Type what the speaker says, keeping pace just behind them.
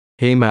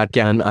Hey Matt,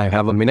 can I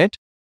have a minute?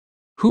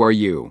 Who are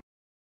you?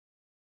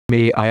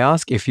 May I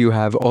ask if you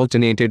have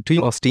alternated to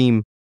your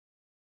Steam?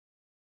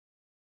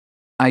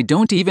 I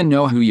don't even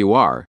know who you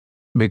are.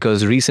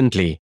 Because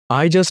recently,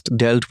 I just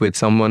dealt with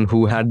someone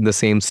who had the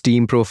same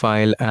Steam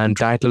profile and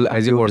title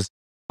as yours.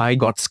 I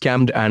got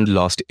scammed and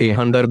lost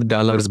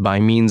 $100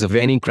 by means of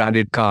any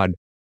credit card.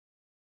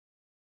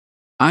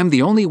 I'm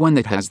the only one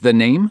that has the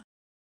name?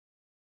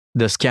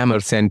 The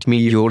scammer sent me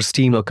your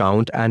Steam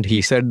account and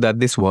he said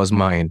that this was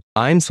mine.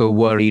 I'm so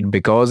worried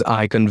because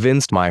I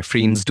convinced my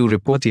friends to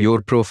report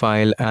your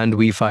profile and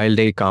we filed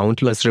a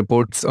countless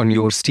reports on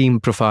your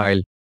Steam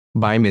profile.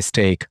 By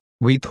mistake,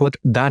 we thought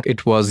that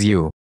it was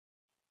you.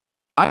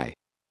 I.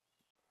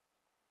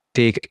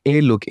 Take a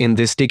look in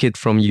this ticket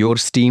from your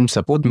Steam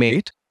support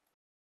mate.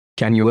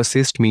 Can you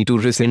assist me to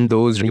rescind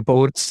those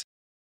reports?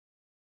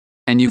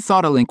 And you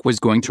thought a link was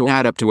going to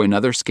add up to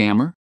another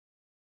scammer?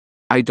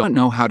 I don't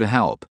know how to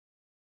help.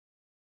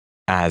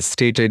 As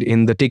stated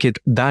in the ticket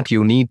that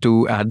you need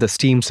to add the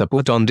Steam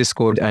support on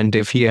Discord, and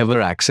if he ever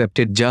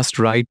accepted, just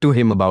write to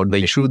him about the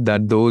issue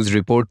that those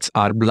reports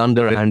are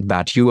blunder and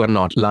that you are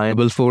not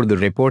liable for the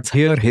reports.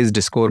 Here his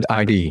Discord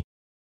ID.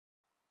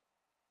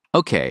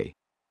 Okay.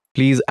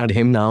 Please add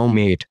him now,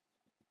 mate.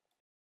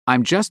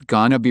 I'm just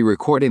gonna be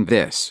recording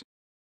this.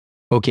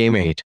 Okay,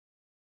 mate.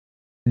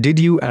 Did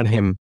you add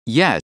him?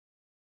 Yes.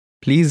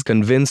 Please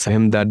convince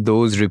him that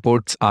those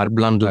reports are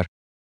blunder.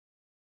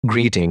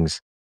 Greetings.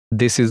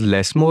 This is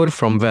Les Moore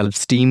from Valve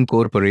Steam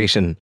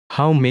Corporation.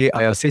 How may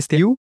I assist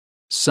you?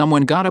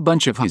 Someone got a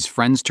bunch of his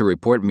friends to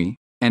report me,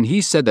 and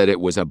he said that it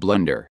was a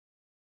blunder.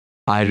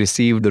 I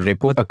received the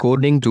report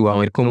according to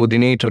our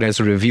coordinator's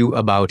review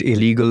about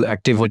illegal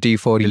activity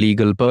for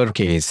illegal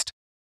purchase.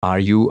 Are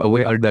you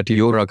aware that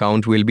your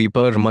account will be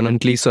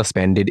permanently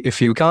suspended if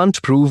you can't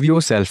prove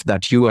yourself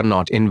that you are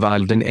not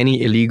involved in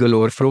any illegal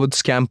or fraud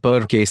scam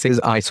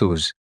purchases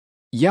ISOs?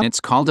 Yeah, it's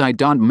called I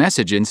don't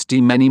message in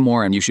Steam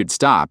anymore and you should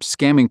stop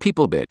scamming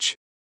people, bitch.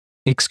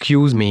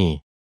 Excuse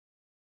me.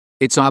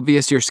 It's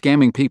obvious you're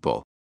scamming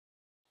people.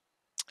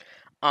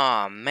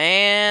 Aw,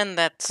 man,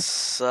 that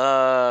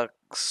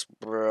sucks,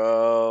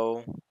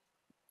 bro.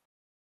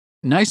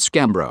 Nice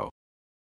scam, bro.